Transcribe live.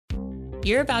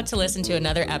You're about to listen to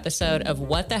another episode of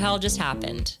What the Hell Just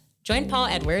Happened. Join Paul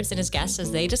Edwards and his guests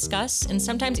as they discuss and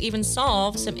sometimes even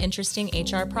solve some interesting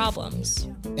HR problems.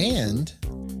 And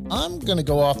I'm going to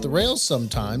go off the rails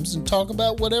sometimes and talk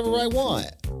about whatever I want.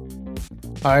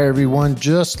 Hi, everyone.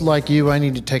 Just like you, I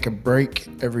need to take a break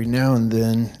every now and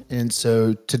then. And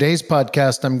so today's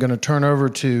podcast, I'm going to turn over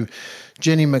to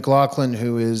Jenny McLaughlin,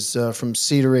 who is from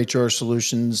Cedar HR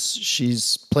Solutions.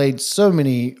 She's played so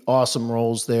many awesome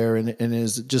roles there and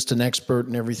is just an expert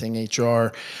in everything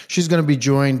HR. She's going to be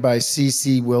joined by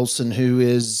Cece Wilson, who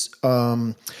is,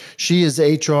 she is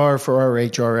HR for our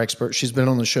HR expert. She's been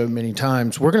on the show many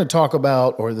times. We're going to talk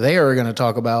about, or they are going to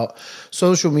talk about,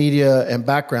 social media and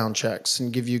background checks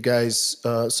and give you guys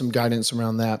some guidance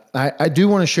around that. I do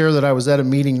want to share that I was at a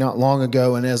meeting not long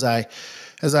ago, and as I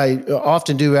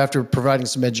often do after providing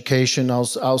some education,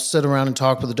 I'll sit around and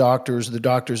talk with the doctors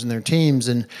and their teams.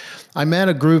 And I met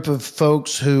a group of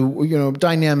folks who,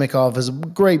 Dynamic Office, a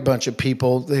great bunch of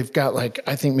people. They've got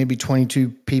I think maybe 22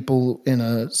 people in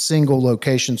a single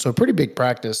location, so a pretty big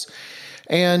practice.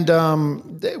 And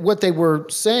what they were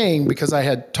saying, because I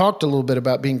had talked a little bit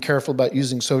about being careful about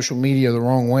using social media the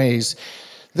wrong ways,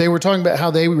 they were talking about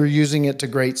how they were using it to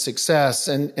great success,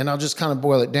 and I'll just kind of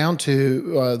boil it down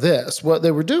to this. What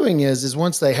they were doing is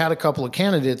once they had a couple of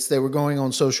candidates, they were going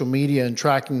on social media and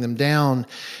tracking them down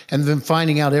and then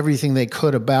finding out everything they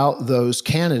could about those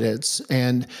candidates.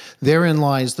 And therein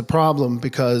lies the problem,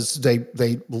 because they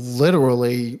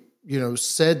literally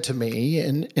said to me,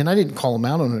 and I didn't call them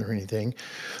out on it or anything,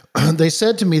 they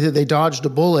said to me that they dodged a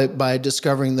bullet by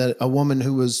discovering that a woman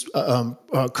who was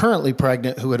currently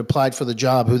pregnant, who had applied for the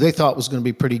job, who they thought was going to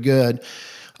be pretty good,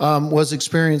 was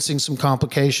experiencing some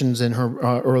complications in her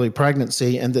early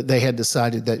pregnancy, and that they had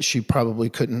decided that she probably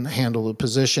couldn't handle the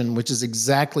position, which is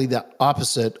exactly the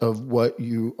opposite of what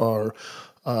you are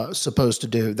supposed to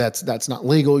do. That's not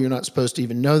legal. You're not supposed to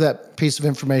even know that piece of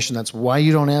information. That's why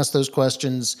you don't ask those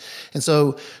questions. And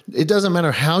so it doesn't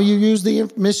matter how you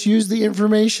misuse the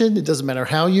information. It doesn't matter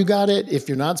how you got it. If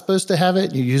you're not supposed to have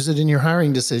it, you use it in your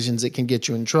hiring decisions, it can get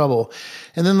you in trouble.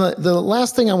 And then the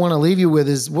last thing I want to leave you with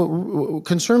is what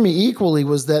concerned me equally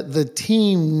was that the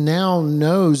team now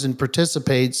knows and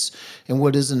participates in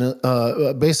what is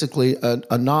basically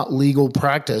a not legal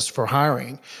practice for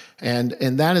hiring. And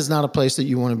that is not a place that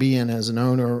you want to be in as an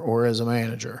owner or as a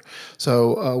manager.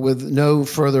 So with no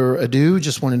further ado,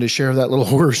 just wanted to share that little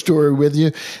horror story with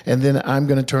you. And then I'm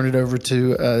going to turn it over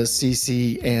to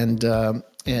Cece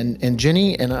and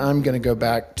Jenny, and I'm going to go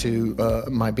back to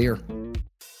my beer.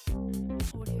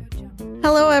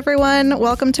 Hello, everyone.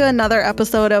 Welcome to another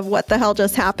episode of What the Hell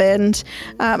Just Happened.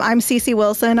 I'm Cece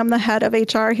Wilson. I'm the head of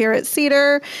HR here at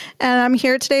Cedar, and I'm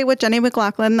here today with Jenny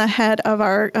McLaughlin, the head of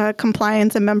our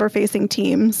compliance and member-facing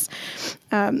teams.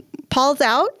 Paul's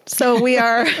out, so we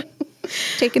are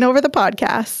taking over the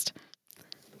podcast.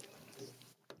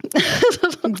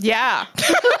 Yeah.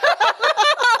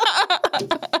 I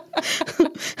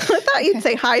thought you'd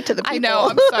say hi to the people. I know.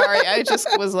 I'm sorry. I just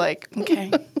was like,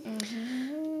 okay.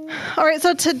 All right,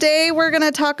 so today we're going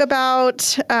to talk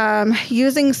about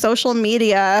using social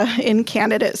media in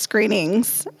candidate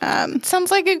screenings.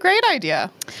 Sounds like a great idea.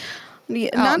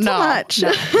 Not so much.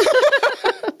 No.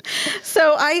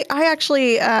 So I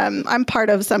actually, I'm part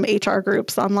of some HR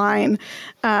groups online,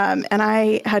 and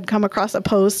I had come across a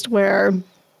post where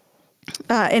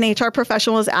an HR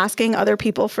professional was asking other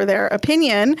people for their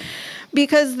opinion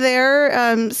because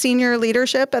their senior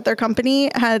leadership at their company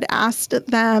had asked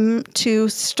them to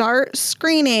start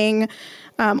screening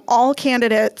all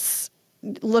candidates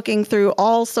looking through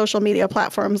all social media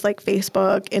platforms like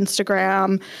Facebook,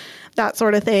 Instagram, that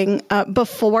sort of thing,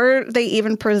 before they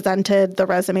even presented the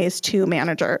resumes to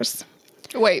managers.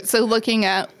 Wait, so looking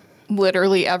at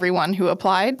literally everyone who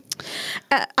applied?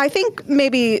 I think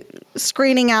maybe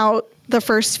screening out the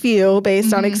first few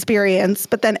based on experience,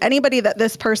 but then anybody that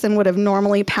this person would have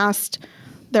normally passed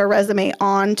their resume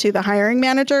on to the hiring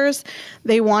managers,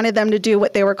 they wanted them to do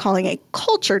what they were calling a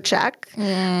culture check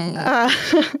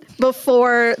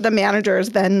before the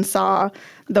managers then saw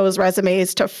those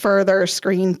resumes to further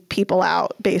screen people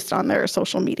out based on their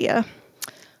social media.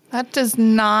 That does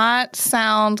not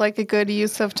sound like a good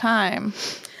use of time.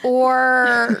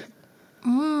 Or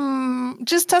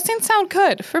just doesn't sound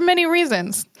good for many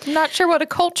reasons. I'm not sure what a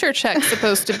culture check's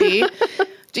supposed to be.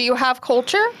 Do you have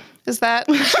culture? Is that?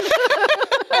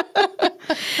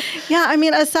 Yeah, I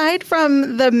mean, aside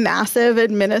from the massive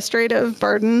administrative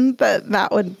burden that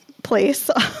would place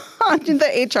on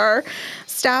the HR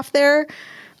staff there,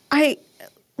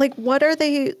 what are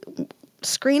they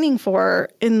screening for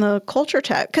in the culture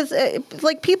check? Because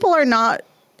people are not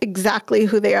exactly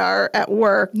who they are at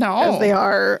work as they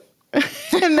are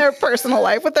in their personal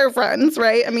life with their friends,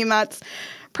 right? I mean, that's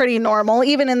pretty normal.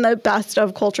 Even in the best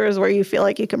of cultures where you feel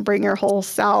like you can bring your whole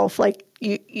self, like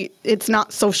you it's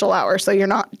not social hour, so you're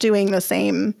not doing the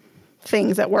same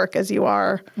things at work as you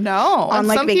are on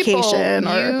like vacation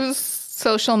or use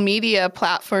social media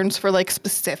platforms for like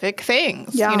specific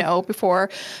things, you know, before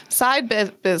side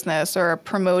business or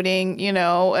promoting, you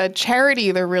know, a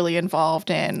charity they're really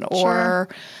involved in, or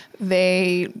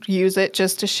they use it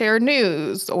just to share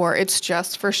news, or it's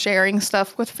just for sharing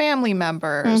stuff with family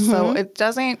members. So it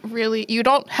doesn't really, you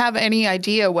don't have any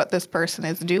idea what this person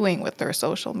is doing with their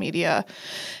social media.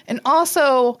 And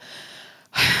also,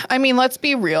 I mean, let's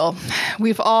be real.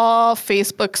 We've all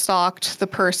Facebook stalked the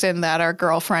person that our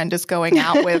girlfriend is going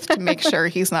out with to make sure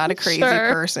he's not a crazy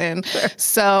person.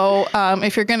 So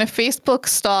if you're going to Facebook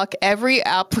stalk every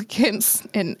applicant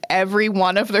in every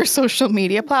one of their social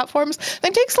media platforms,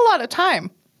 that takes a lot of time.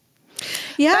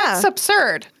 Yeah. That's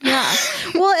absurd. Yeah.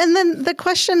 Well, and then the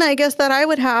question I guess that I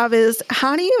would have is,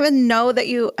 how do you even know that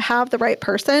you have the right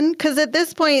person? Because at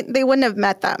this point, they wouldn't have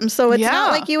met them. So it's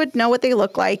not like you would know what they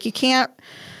look like. You can't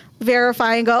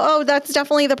verify and go, oh, that's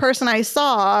definitely the person I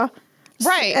saw.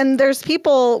 Right. And there's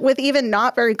people with even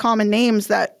not very common names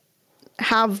that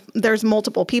there's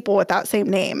multiple people with that same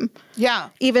name. Yeah.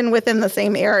 Even within the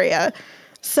same area.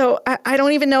 So I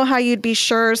don't even know how you'd be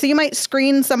sure. So you might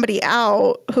screen somebody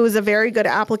out who's a very good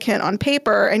applicant on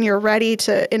paper and you're ready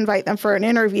to invite them for an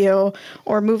interview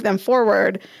or move them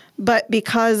forward. But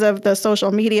because of the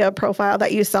social media profile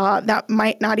that you saw, that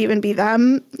might not even be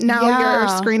them. Now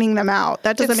you're screening them out.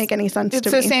 That doesn't make any sense to me.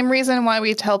 It's the same reason why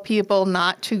we tell people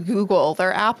not to Google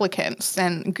their applicants.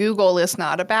 And Google is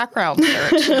not a background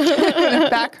search, a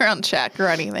background check or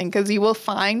anything, because you will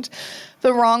find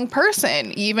the wrong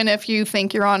person. Even if you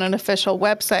think you're on an official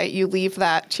website, you leave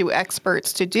that to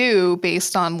experts to do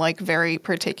based on like very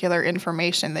particular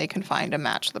information they can find to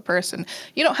match the person.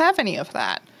 You don't have any of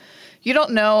that. You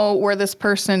don't know where this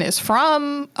person is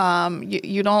from.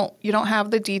 You don't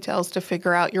have the details to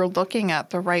figure out you're looking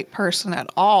at the right person at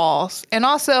all. And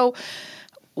also,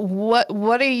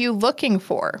 what are you looking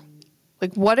for?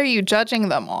 Like, what are you judging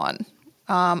them on?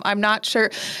 I'm not sure,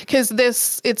 because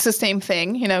it's the same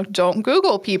thing, you know, don't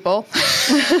Google people.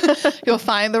 You'll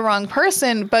find the wrong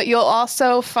person, but you'll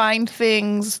also find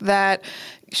things that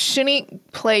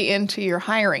shouldn't play into your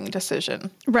hiring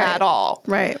decision at all.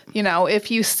 Right. You know,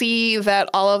 if you see that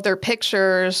all of their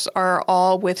pictures are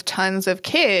all with tons of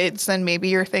kids, then maybe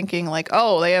you're thinking like,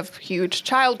 oh, they have huge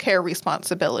childcare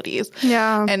responsibilities.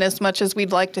 Yeah. And as much as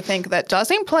we'd like to think that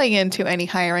doesn't play into any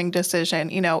hiring decision,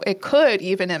 you know, it could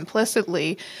even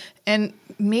implicitly. And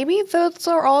maybe those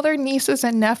are all their nieces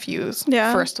and nephews,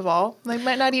 first of all. They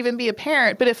might not even be a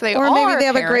parent, but if they are, or maybe they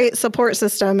have a great support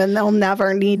system and they'll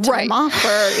never need time off. Or,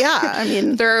 I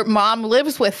mean, their mom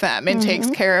lives with them and takes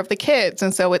care of the kids,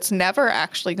 and so it's never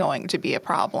actually going to be a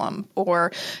problem.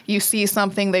 Or you see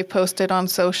something they posted on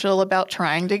social about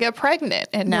trying to get pregnant,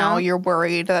 and now you're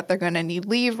worried that they're going to need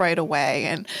leave right away.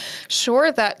 And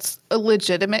sure, that's a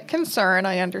legitimate concern,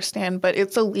 I understand, but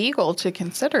it's illegal to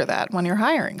consider that when you're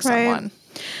hiring someone.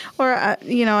 Or,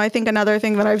 you know, I think another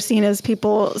thing that I've seen is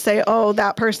people say, oh,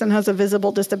 that person has a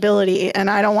visible disability and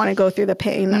I don't want to go through the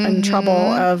pain and trouble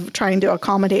of trying to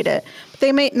accommodate it. But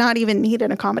they may not even need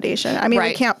an accommodation. I mean,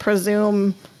 we can't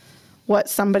presume what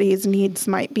somebody's needs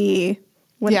might be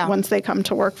once they come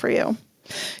to work for you.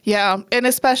 Yeah. And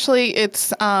especially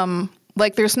it's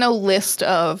like there's no list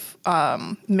of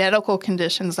medical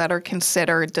conditions that are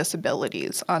considered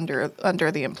disabilities under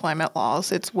the employment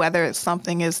laws. It's whether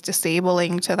something is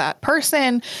disabling to that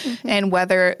person and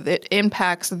whether it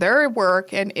impacts their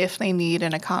work and if they need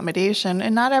an accommodation.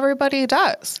 And not everybody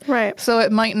does. Right. So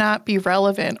it might not be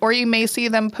relevant. Or you may see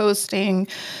them posting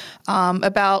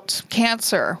about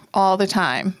cancer all the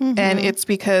time. And it's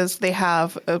because they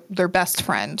have their best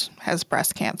friend has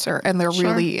breast cancer and they're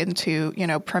really into, you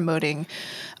know, promoting,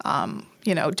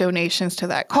 you know, donations to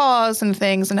that cause and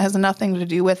things, and it has nothing to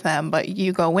do with them. But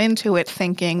you go into it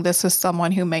thinking this is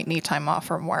someone who might need time off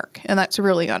from work. And that's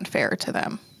really unfair to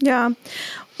them. Yeah.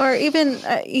 Or even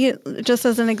just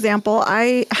as an example,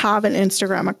 I have an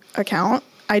Instagram account.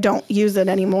 I don't use it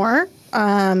anymore.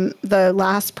 The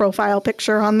last profile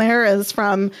picture on there is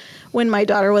from when my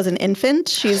daughter was an infant.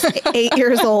 She's 8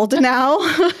 years old now.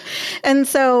 And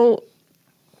so,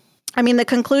 I mean, the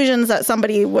conclusions that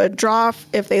somebody would draw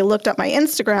if they looked at my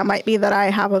Instagram might be that I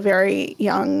have a very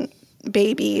young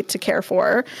baby to care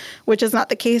for, which is not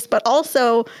the case. But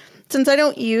also, since I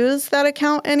don't use that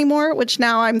account anymore, which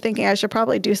now I'm thinking I should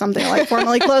probably do something like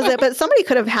formally close it, but somebody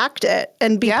could have hacked it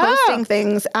and be posting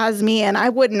things as me, and I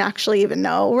wouldn't actually even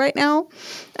know right now.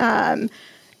 And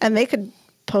they could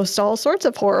post all sorts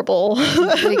of horrible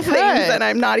things and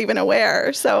I'm not even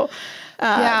aware. So,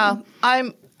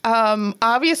 I'm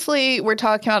obviously we're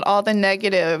talking about all the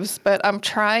negatives, but I'm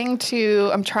trying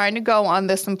to go on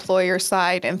this employer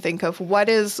side and think of what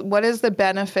is the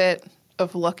benefit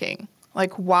of looking?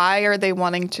 Like, why are they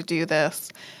wanting to do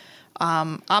this?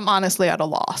 I'm honestly at a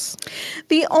loss.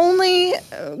 The only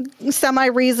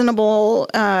semi-reasonable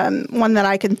one that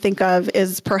I can think of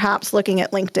is perhaps looking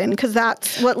at LinkedIn, because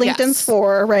that's what LinkedIn's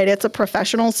for, right? It's a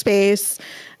professional space.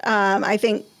 I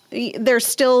think there's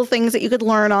still things that you could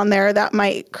learn on there that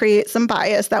might create some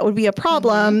bias. That would be a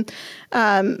problem.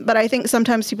 But I think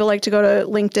sometimes people like to go to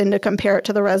LinkedIn to compare it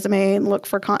to the resume and look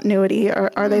for continuity.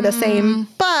 Are they the same?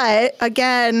 But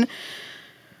again,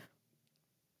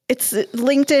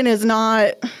 LinkedIn is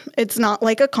not, it's not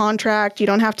like a contract. You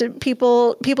don't have to,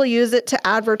 people use it to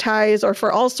advertise or for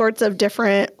all sorts of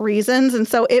different reasons. And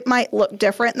so it might look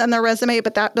different than their resume,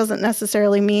 but that doesn't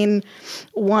necessarily mean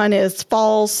one is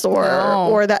false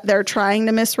or that they're trying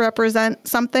to misrepresent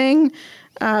something.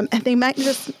 And they might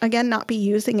just, again, not be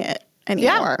using it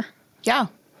anymore. Yeah,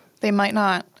 they might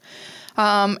not.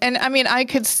 And I mean, I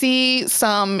could see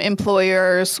some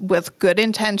employers with good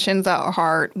intentions at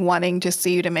heart wanting to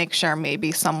see to make sure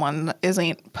maybe someone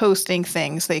isn't posting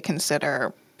things they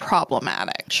consider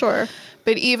problematic. Sure.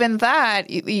 But even that,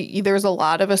 there's a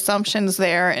lot of assumptions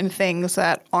there and things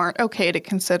that aren't okay to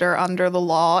consider under the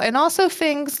law. And also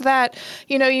things that,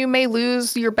 you may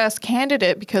lose your best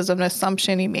candidate because of an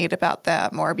assumption you made about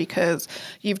them, or because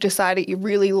you've decided you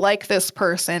really like this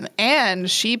person and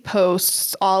she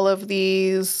posts all of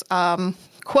these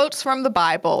quotes from the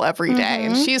Bible every day.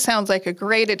 And she sounds like a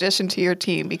great addition to your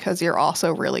team because you're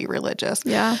also really religious.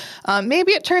 Yeah.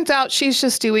 Maybe it turns out she's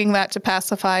just doing that to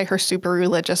pacify her super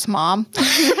religious mom.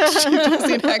 She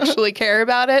doesn't actually care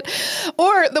about it.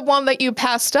 Or the one that you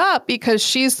passed up because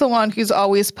she's the one who's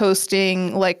always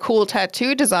posting like cool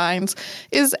tattoo designs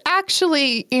is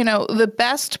actually, the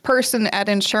best person at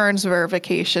insurance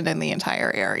verification in the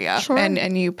entire area. Sure.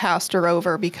 And you passed her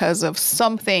over because of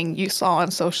something you saw on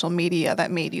social media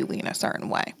that made you lean a certain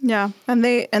way. Yeah, and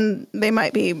they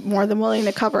might be more than willing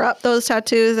to cover up those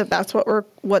tattoos if that's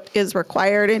what is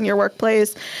required in your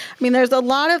workplace. I mean, there's a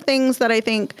lot of things that I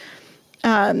think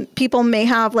people may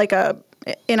have like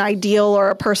an ideal or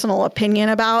a personal opinion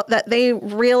about that they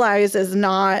realize is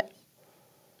not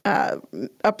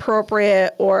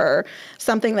appropriate or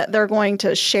something that they're going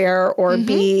to share or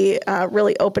be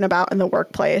really open about in the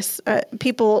workplace.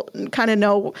 People kind of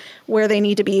know where they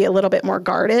need to be a little bit more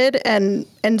guarded. And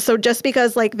so just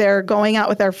because like they're going out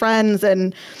with their friends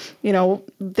and,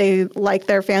 they like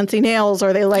their fancy nails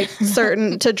or they like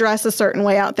to dress a certain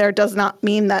way out there does not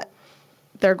mean that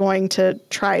they're going to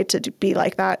try to be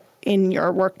like that in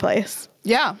your workplace.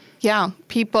 Yeah.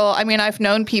 People, I mean, I've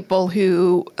known people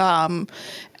who,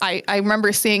 I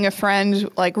remember seeing a friend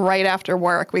like right after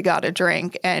work, we got a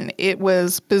drink and it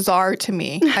was bizarre to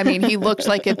me. I mean, he looked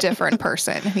like a different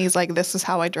person. And he's like, this is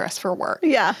how I dress for work.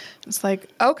 Yeah. It's like,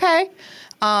 okay.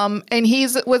 And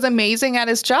was amazing at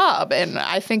his job. And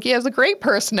I think he has a great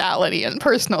personality and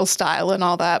personal style and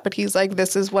all that. But he's like,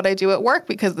 this is what I do at work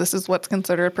because this is what's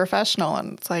considered professional.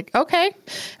 And it's like, okay.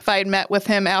 If I had met with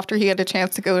him after he had a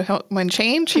chance to go home and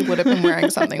change, he would have been wearing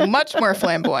something much more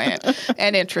flamboyant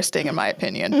and interesting, in my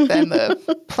opinion, than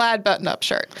the plaid button-up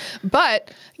shirt.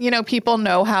 But, people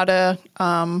know how to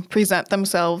present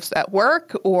themselves at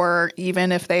work, or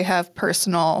even if they have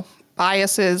personal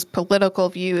biases, political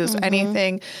views,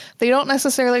 anything, they don't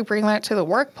necessarily bring that to the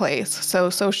workplace. So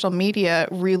social media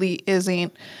really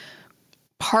isn't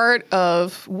part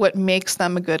of what makes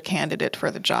them a good candidate for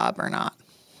the job or not.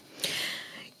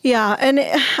 Yeah, and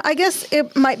I guess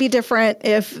it might be different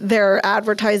if they're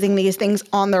advertising these things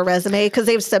on their resume because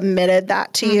they've submitted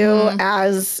that to you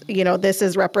as, this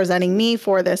is representing me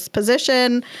for this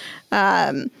position.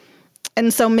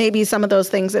 And so maybe some of those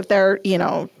things, if they're,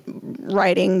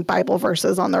 writing Bible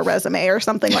verses on their resume or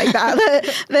something like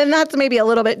that, then that's maybe a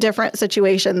little bit different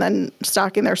situation than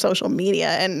stalking their social media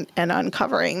and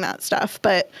uncovering that stuff.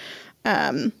 But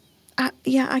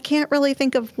I can't really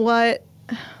think of what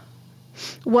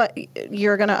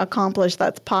you're going to accomplish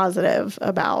that's positive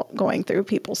about going through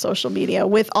people's social media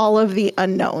with all of the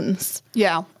unknowns.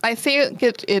 Yeah, I think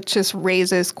it just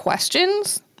raises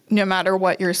questions no matter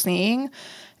what you're seeing.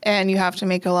 And you have to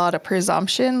make a lot of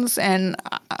presumptions. And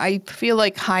I feel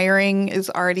like hiring is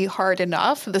already hard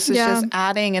enough. This is just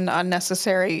adding an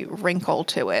unnecessary wrinkle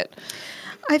to it.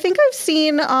 I think I've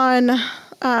seen on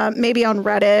maybe on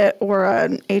Reddit or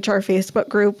an HR Facebook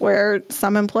group where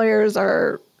some employers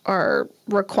are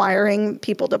requiring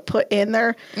people to put in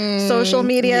their social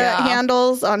media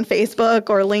handles on Facebook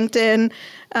or LinkedIn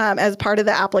as part of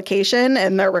the application,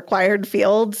 and they're required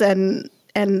fields. And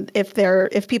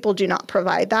if people do not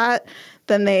provide that,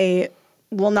 then they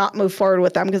will not move forward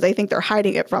with them because they think they're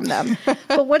hiding it from them.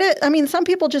 But some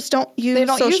people just don't use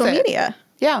social media.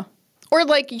 Yeah. Or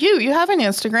like you have an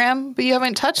Instagram, but you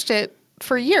haven't touched it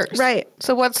for years. Right.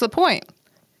 So what's the point?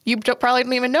 You probably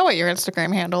don't even know what your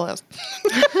Instagram handle is.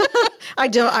 I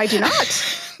do not.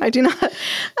 I do not.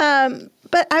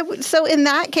 But so in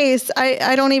that case,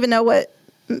 I don't even know what,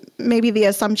 maybe the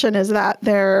assumption is that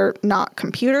they're not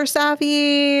computer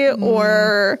savvy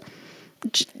or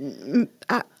it's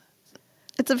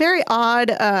a very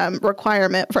odd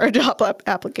requirement for a job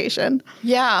application.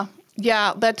 Yeah.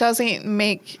 Yeah. That doesn't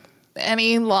make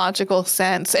any logical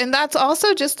sense. And that's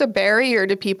also just a barrier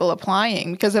to people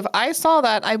applying, because if I saw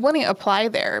that, I wouldn't apply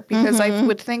there because I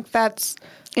would think that's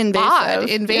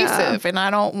invasive. Yeah. And I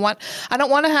don't want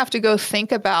to have to go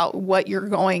think about what you're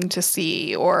going to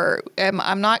see, or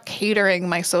I'm not catering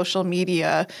my social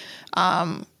media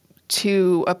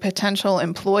to a potential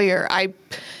employer. I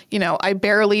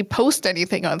barely post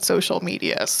anything on social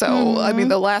media. So, I mean,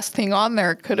 the last thing on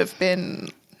there could have been,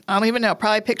 I don't even know,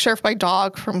 probably a picture of my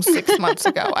dog from 6 months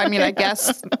ago. I mean, I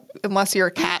guess unless you're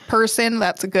a cat person,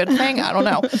 that's a good thing. I don't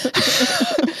know.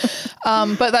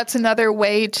 But that's another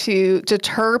way to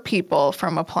deter people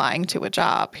from applying to a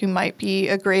job who might be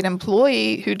a great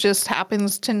employee who just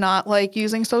happens to not like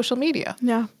using social media.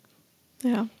 Yeah.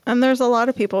 Yeah. And there's a lot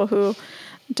of people who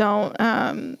don't,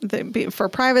 for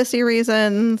privacy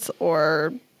reasons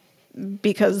or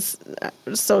because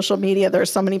social media,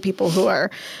 there's so many people who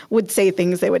would say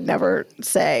things they would never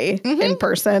say in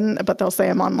person, but they'll say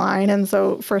them online. And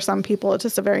so for some people, it's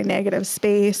just a very negative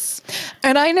space.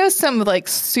 And I know some like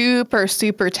super,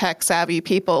 super tech savvy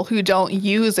people who don't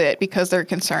use it because they're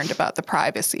concerned about the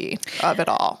privacy of it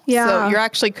all. Yeah. So you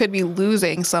actually could be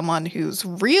losing someone who's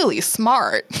really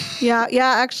smart. Yeah.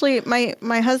 Yeah. Actually,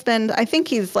 my husband, I think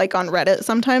he's like on Reddit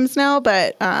sometimes now,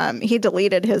 but he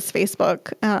deleted his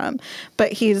Facebook.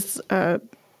 But he's an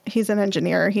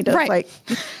engineer. He does like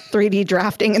 3D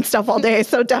drafting and stuff all day.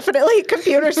 So definitely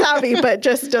computer savvy, but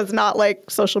just does not like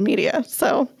social media.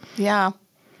 So yeah.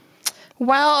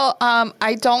 Well,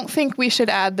 I don't think we should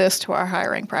add this to our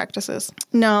hiring practices.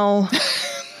 No.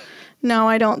 No,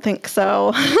 I don't think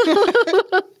so.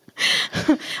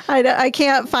 I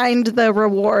can't find the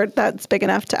reward that's big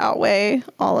enough to outweigh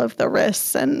all of the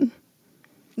risks and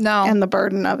the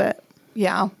burden of it.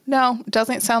 Yeah. No, it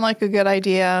doesn't sound like a good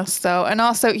idea. So, and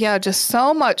also, yeah, just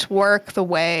so much work the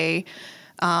way,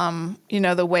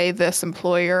 the way this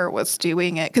employer was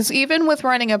doing it. Because even with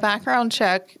running a background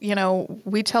check,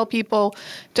 we tell people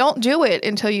don't do it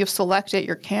until you've selected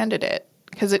your candidate.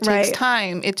 Because it takes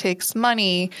time, it takes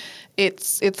money,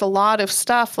 it's a lot of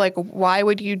stuff. Like, why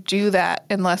would you do that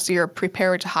unless you're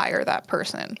prepared to hire that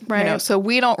person? Right. So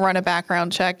we don't run a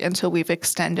background check until we've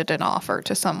extended an offer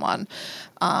to someone.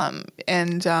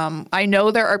 I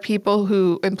know there are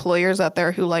employers out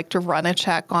there who like to run a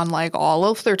check on like all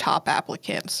of their top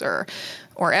applicants or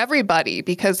everybody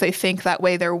because they think that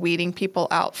way they're weeding people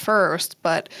out first.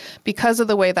 But because of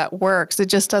the way that works, it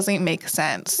just doesn't make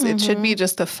sense. It should be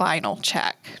just a final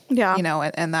check,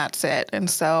 and that's it. And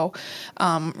so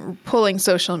pulling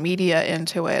social media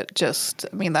into it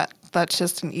that's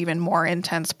just an even more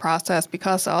intense process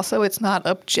because also it's not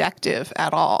objective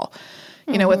at all.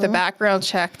 With a background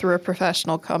check through a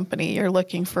professional company, you're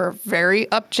looking for very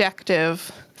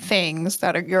objective things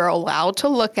that you're allowed to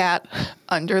look at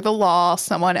under the law.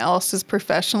 Someone else is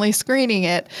professionally screening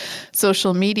it.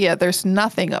 Social media, there's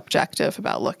nothing objective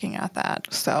about looking at that.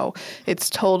 So it's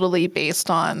totally based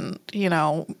on,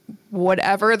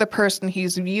 whatever the person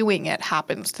who's viewing it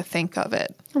happens to think of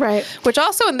it. Right. Which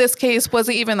also in this case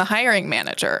wasn't even the hiring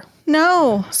manager.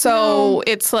 No. So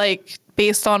it's like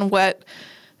based on what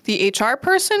the HR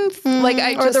person,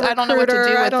 I don't know what to do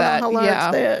with that. I don't know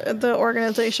how large the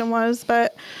organization was,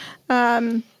 but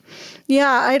I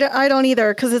don't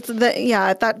either because it's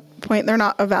at that point they're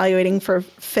not evaluating for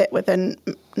fit within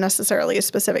necessarily a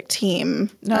specific team.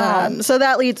 No. Um, So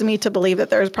that leads me to believe that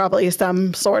there's probably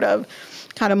some sort of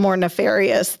kind of more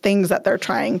nefarious things that they're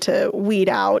trying to weed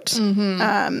out.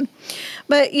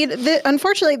 But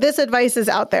unfortunately, this advice is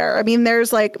out there. I mean,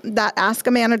 there's like that Ask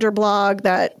a Manager blog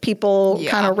that people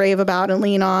kind of rave about and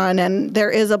lean on. And there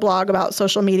is a blog about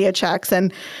social media checks.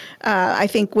 And I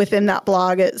think within that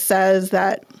blog, it says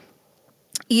that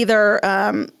either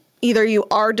either you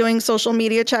are doing social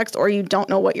media checks or you don't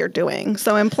know what you're doing.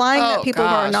 So implying that people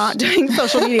who are not doing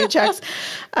social media checks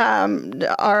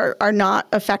are not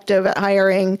effective at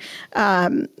hiring.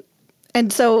 And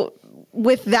so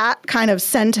with that kind of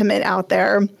sentiment out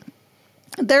there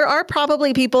are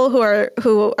probably people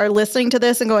who are listening to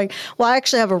this and going, well, I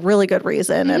actually have a really good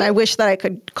reason. And I wish that I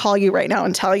could call you right now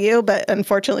and tell you, but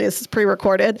unfortunately this is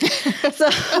pre-recorded.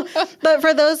 But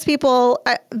for those people,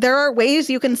 there are ways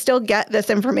you can still get this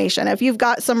information. If you've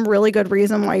got some really good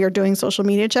reason why you're doing social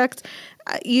media checks,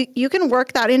 you can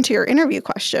work that into your interview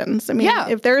questions. I mean,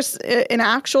 if there's an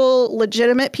actual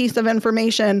legitimate piece of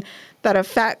information that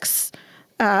affects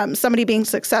somebody being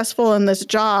successful in this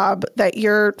job that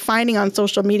you're finding on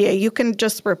social media, you can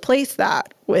just replace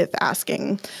that with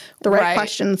asking the right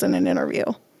questions in an interview.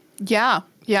 Yeah.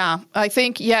 I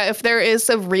think, if there is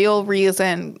a real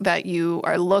reason that you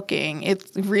are looking,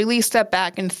 it's really step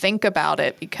back and think about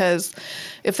it, because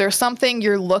if there's something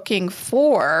you're looking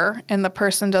for and the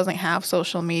person doesn't have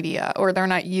social media or they're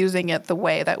not using it the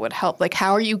way that would help, like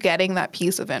how are you getting that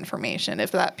piece of information? If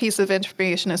that piece of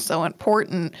information is so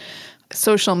important,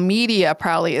 social media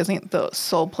probably isn't the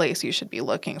sole place you should be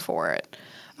looking for it.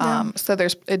 So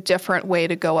there's a different way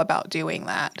to go about doing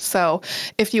that. So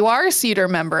if you are a CEDAR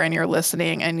member and you're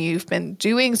listening and you've been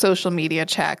doing social media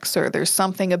checks or there's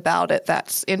something about it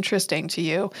that's interesting to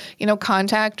you,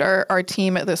 contact our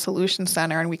team at the Solution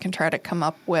Center and we can try to come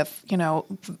up with,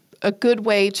 a good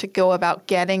way to go about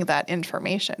getting that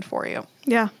information for you.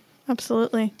 Yeah,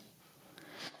 absolutely.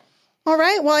 All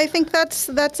right. Well, I think that's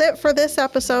it for this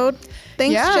episode.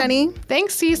 Thanks, Jenny.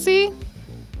 Thanks, Cece.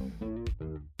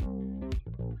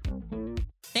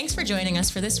 Thanks for joining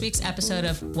us for this week's episode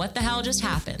of What the Hell Just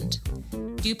Happened.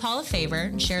 Do Paul a favor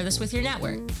and share this with your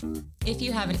network. If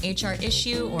you have an HR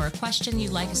issue or a question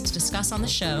you'd like us to discuss on the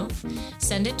show,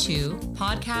 send it to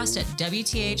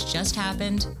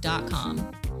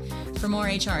podcast@wthjusthappened.com. For more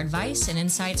HR advice and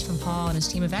insights from Paul and his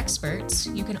team of experts,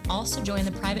 you can also join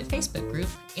the private Facebook group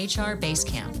HR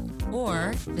Basecamp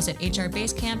or visit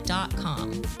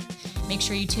hrbasecamp.com. Make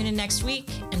sure you tune in next week,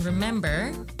 and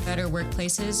remember, better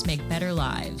workplaces make better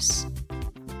lives.